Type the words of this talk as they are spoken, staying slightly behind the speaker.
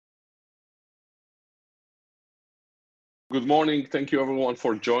Good morning. Thank you everyone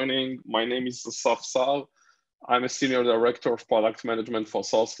for joining. My name is Asaf Saar. I'm a Senior Director of Product Management for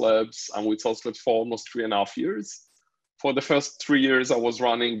SAUCELABS. I'm with SAUCELABS for almost 3.5 years. For the first 3 years, I was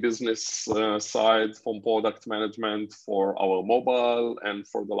running business side from product management for our mobile, and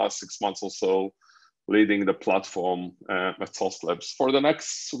for the last 6 months or so, leading the platform at SAUCELABS. For the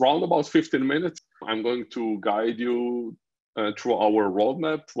next round about 15 minutes, I'm going to guide you through our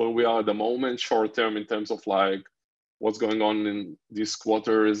roadmap, where we are at the moment, short term in terms of like what's going on in these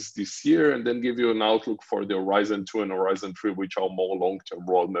quarters this year, and then give you an outlook for the Horizon 2 and Horizon 3, which are more long-term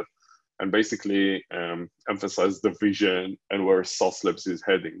roadmap, and basically emphasize the vision and where SAUCELABS is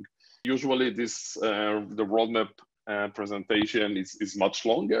heading. Usually this the roadmap presentation is much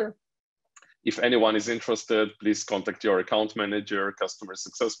longer. If anyone is interested, please contact your account manager, customer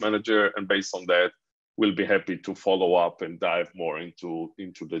success manager, and based on that, we'll be happy to follow up and dive more into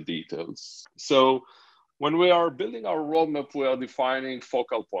the details. So when we are building our roadmap, we are defining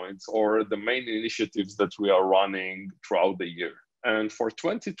focal points or the main initiatives that we are running throughout the year. And for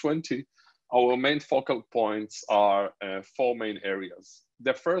 2020, our main focal points are 4 main areas.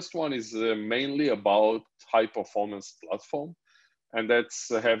 The first one is mainly about high performance platform. And that's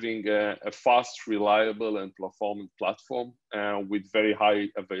having a fast, reliable, and performant platform with very high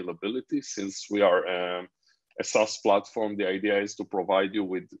availability. Since we are a SaaS platform, the idea is to provide you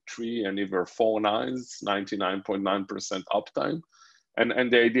with 3 and either 4 nines, 99.9% uptime.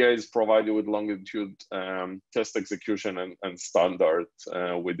 And the idea is provide you with longitude test execution and standard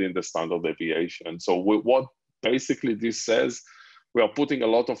within the standard deviation. So what basically this says, we are putting a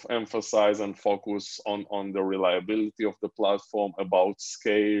lot of emphasis and focus on the reliability of the platform, about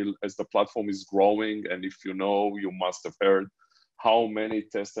scale as the platform is growing. And if you know, you must have heard how many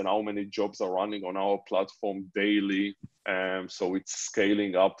tests and how many jobs are running on our platform daily. So it's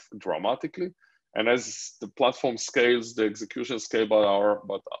scaling up dramatically. And as the platform scales, the execution scale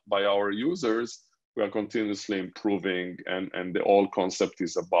by our users, we are continuously improving. And the whole concept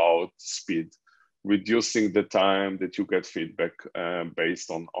is about speed, reducing the time that you get feedback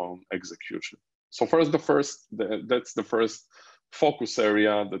based on execution. So that's the first focus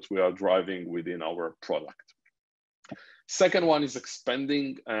area that we are driving within our product. Second one is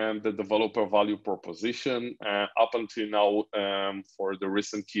expanding the developer value proposition. Up until now, for the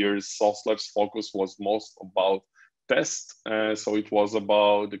recent years, SAUCELABS' focus was most about test. So it was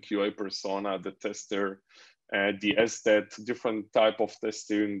about the QA persona, the tester, the SDET, different type of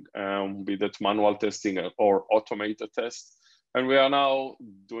testing, be that manual testing or automated test. And we are now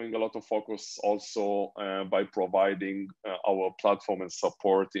doing a lot of focus also by providing our platform and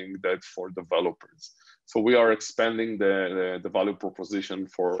supporting that for developers. So we are expanding the value proposition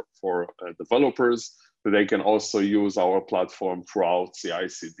for developers, that they can also use our platform throughout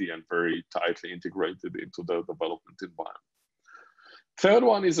CI/CD and very tightly integrated into the development environment. Third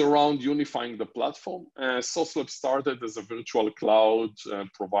one is around unifying the platform. SAUCELABS started as a virtual cloud,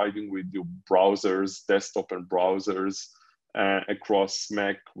 providing with you browsers, desktop and browsers across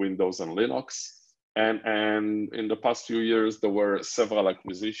Mac, Windows, and Linux. And in the past few years, there were several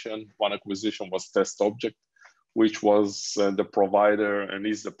acquisitions. One acquisition was TestObject, which was the provider and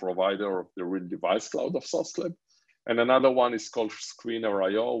is the provider of the real device cloud of SAUCELABS. And another one is called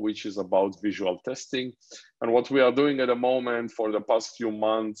Screener.io, which is about visual testing. And what we are doing at the moment for the past few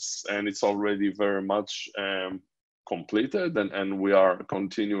months, and it's already very much completed, and we are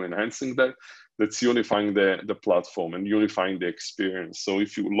continuing enhancing that, that's unifying the platform and unifying the experience. So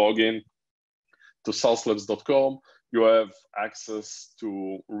if you log in to saucelabs.com, you have access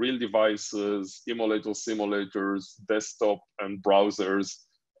to real devices, simulators, desktop and browsers,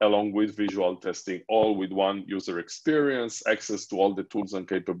 along with visual testing, all with one user experience, access to all the tools and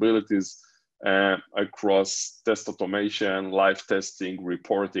capabilities across test automation, live testing,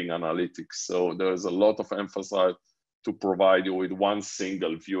 reporting, analytics. So there's a lot of emphasis to provide you with one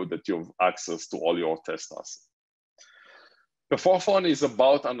single view that you have access to all your test assets. The fourth one is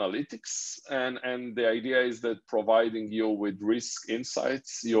about analytics, and the idea is that providing you with risk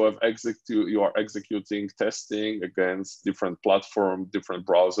insights, you are executing testing against different platforms, different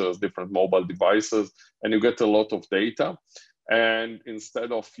browsers, different mobile devices, and you get a lot of data. And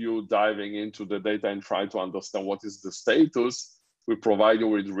instead of you diving into the data and trying to understand what is the status, we provide you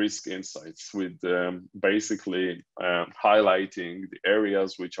with risk insights, with basically highlighting the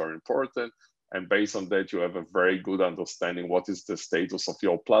areas which are important. And based on that, you have a very good understanding what is the status of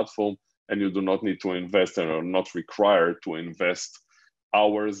your platform, and you do not need to invest and are not required to invest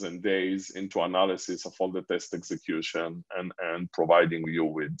hours and days into analysis of all the test execution and providing you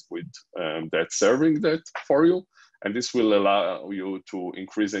with that, serving that for you. And this will allow you to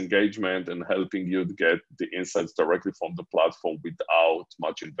increase engagement and helping you to get the insights directly from the platform without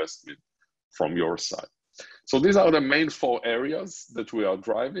much investment from your side. So these are the main 4 areas that we are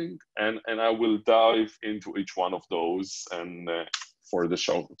driving, and I will dive into each one of those and for the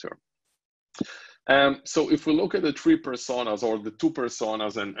short term. So if we look at the 3 personas or the 2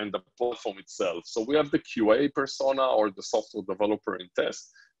 personas and the platform itself, so we have the QA persona or the software developer in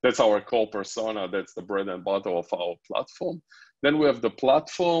test. That's our core persona. That's the bread and butter of our platform. Then we have the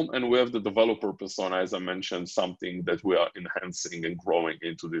platform and we have the developer persona, as I mentioned, something that we are enhancing and growing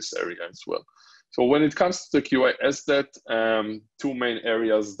into this area as well. So when it comes to the QA SDET, 2 main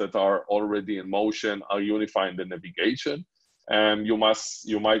areas that are already in motion are unifying the navigation.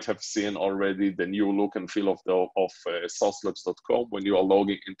 You might have seen already the new look and feel of SAUCELABS.com when you are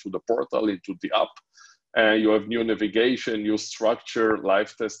logging into the portal, into the app. You have new navigation, new structure,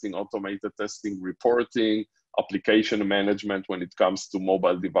 live testing, automated testing, reporting, application management when it comes to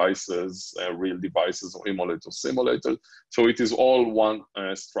mobile devices, real devices, or emulator simulator. So it is all one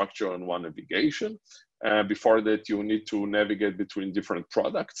structure and one navigation. Before that, you need to navigate between different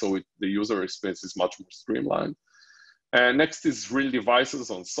products, so the user experience is much more streamlined. Next is real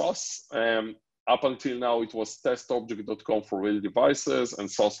devices on SOS. Up until now, it was testobject.com for real devices and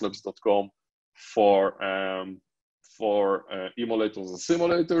SAUCELABS.com for emulators and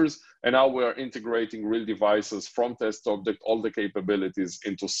simulators. And now we are integrating real devices from TestObject, all the capabilities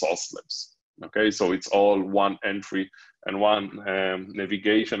into SAUCELABS. Okay, so it's all one entry and one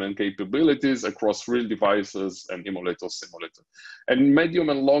navigation and capabilities across real devices and emulator simulator. And medium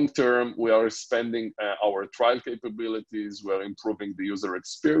and long term, we are expanding our trial capabilities. We are improving the user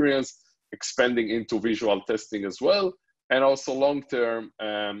experience, expanding into visual testing as well. And also long term,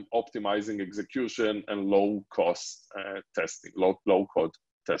 optimizing execution and low cost testing, low code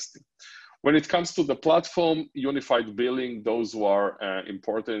testing. When it comes to the platform, unified billing, those who are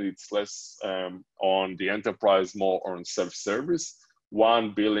important, it's less on the enterprise, more on self-service.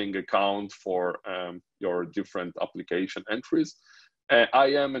 One billing account for your different application entries.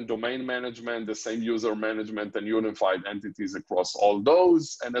 IAM and domain management, the same user management and unified entities across all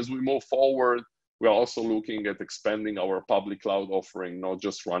those. And as we move forward, we are also looking at expanding our public cloud offering, not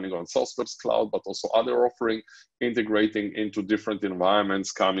just running on SAUCELABS cloud, but also other offering, integrating into different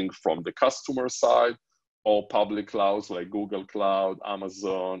environments coming from the customer side or public clouds like Google Cloud,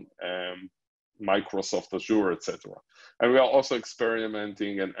 Amazon, Microsoft Azure, etc. And we are also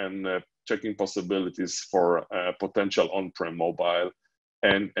experimenting and checking possibilities for potential on-prem mobile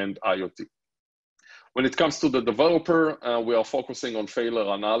and IoT. When it comes to the developer, we are focusing on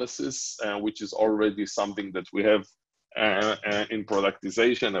failure analysis, which is already something that we have in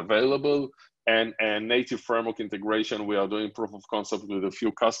productization available, and native framework integration. We are doing proof of concept with a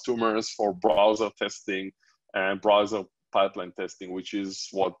few customers for browser testing and browser pipeline testing, which is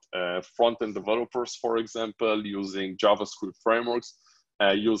what front-end developers, for example, using JavaScript frameworks,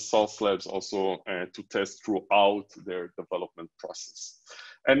 use SAUCELABS also to test throughout their development process.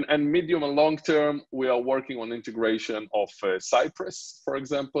 And medium and long term, we are working on integration of Cypress, for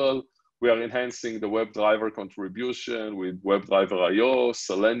example. We are enhancing the WebDriver contribution with WebDriver.io,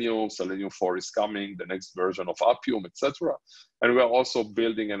 Selenium 4 is coming, the next version of Appium, etc. And we are also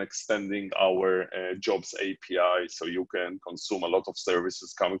building and extending our jobs API, so you can consume a lot of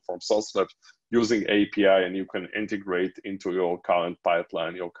services coming from SAUCELABS using API, and you can integrate into your current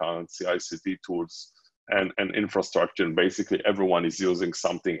pipeline, your current CI/CD tools and infrastructure. And basically, everyone is using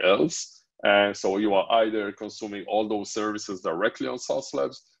something else. So you are either consuming all those services directly on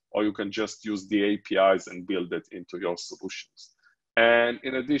SAUCELABS, or you can just use the APIs and build it into your solutions. And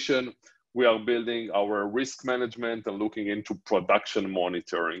in addition, we are building our risk management and looking into production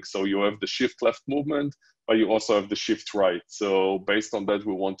monitoring. So you have the shift left movement, but you also have the shift right. So based on that,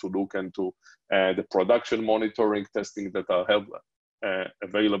 we want to look into the production monitoring testing that are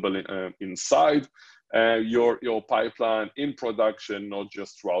available inside your pipeline in production, not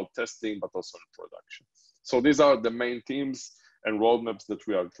just throughout testing, but also in production. So these are the main themes and roadmaps that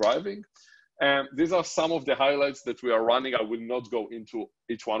we are driving. And these are some of the highlights that we are running. I will not go into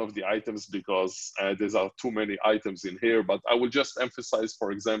each one of the items because there are too many items in here, but I will just emphasize,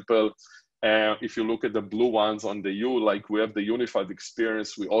 for example, if you look at the blue ones on the U, like we have the unified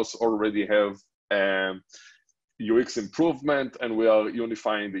experience, we also already have UX improvement, and we are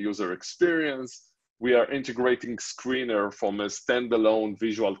unifying the user experience. We are integrating Screener from a standalone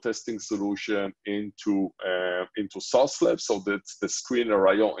visual testing solution into SAUCELABS. So that's the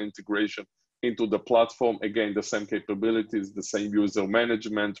Screener.io integration into the platform. Again, the same capabilities, the same user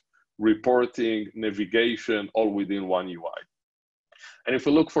management, reporting, navigation, all within one UI. And if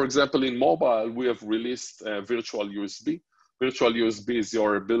we look, for example, in mobile, we have released virtual USB. Virtual USB is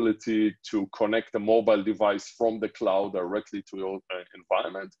your ability to connect a mobile device from the cloud directly to your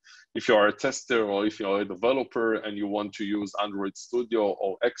environment. If you are a tester or if you're a developer and you want to use Android Studio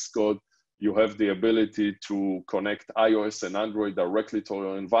or Xcode, you have the ability to connect iOS and Android directly to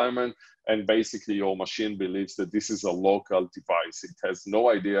your environment. And basically your machine believes that this is a local device. It has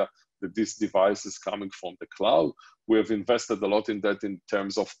no idea that this device is coming from the cloud. We have invested a lot in that in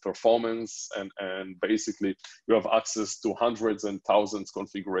terms of performance, and basically you have access to hundreds and thousands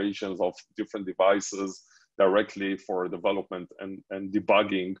configurations of different devices directly for development and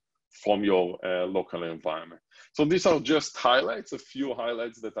debugging from your local environment. So these are just highlights, a few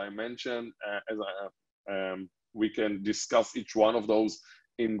highlights that I mentioned. We can discuss each one of those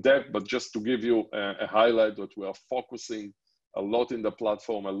in depth, but just to give you a highlight that we are focusing a lot in the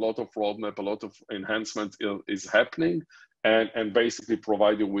platform, a lot of roadmap, a lot of enhancement is happening, and basically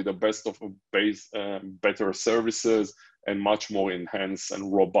provide you with the best of better services and much more enhanced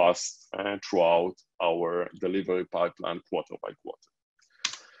and robust throughout our delivery pipeline quarter by quarter.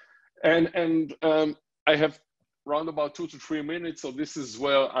 And I have around about 2 to 3 minutes. So this is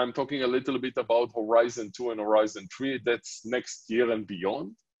where I'm talking a little bit about Horizon 2 and Horizon 3. That's next year and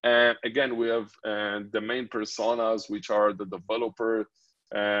beyond. And again, we have the main personas, which are the developer,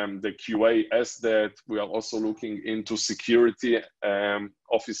 the QA as that. We are also looking into security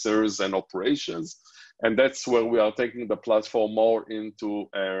officers and operations. And that's where we are taking the platform more into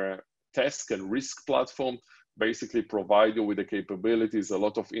a task and risk platform, basically provide you with the capabilities, a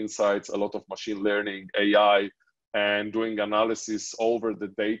lot of insights, a lot of machine learning, AI, and doing analysis over the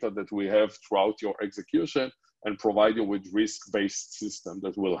data that we have throughout your execution, and provide you with risk-based system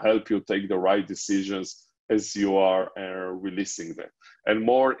that will help you take the right decisions as you are releasing them. And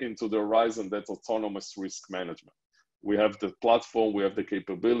more into the horizon, that's autonomous risk management. We have the platform, we have the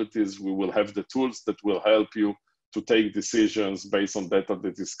capabilities, we will have the tools that will help you to take decisions based on data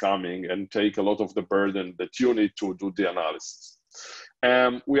that is coming and take a lot of the burden that you need to do the analysis.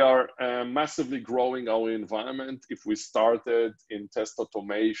 We are massively growing our environment. If we started in test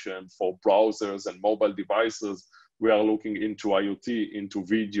automation for browsers and mobile devices, we are looking into IoT, into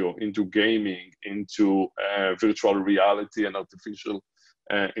video, into gaming, into virtual reality and artificial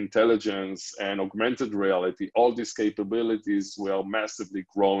intelligence and augmented reality. All these capabilities, we are massively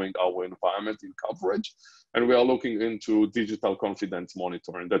growing our environment in coverage. And we are looking into digital confidence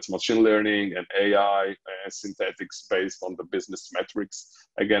monitoring. That's machine learning and AI, synthetics based on the business metrics.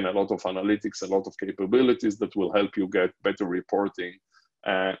 Again, a lot of analytics, a lot of capabilities that will help you get better reporting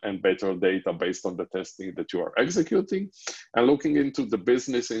and better data based on the testing that you are executing. And looking into the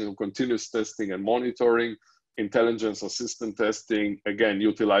business and continuous testing and monitoring, intelligence assistant testing, again,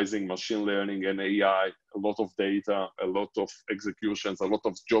 utilizing machine learning and AI, a lot of data, a lot of executions, a lot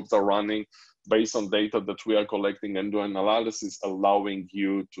of jobs are running based on data that we are collecting and doing analysis, allowing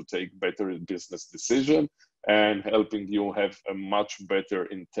you to take better business decision and helping you have a much better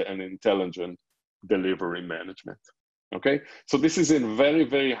and intelligent delivery management. Okay, so this is in very,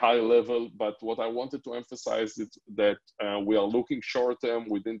 very high level, but what I wanted to emphasize is that we are looking short term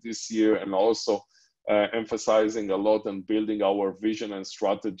within this year, and also emphasizing a lot on building our vision and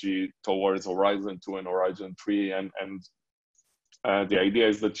strategy towards Horizon 2 and Horizon 3. And the idea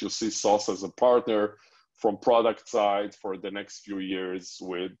is that you see SAUCE as a partner from product side for the next few years.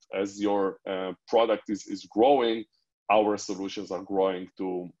 With as your product is growing, our solutions are growing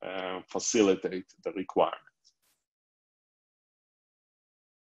to facilitate the requirement.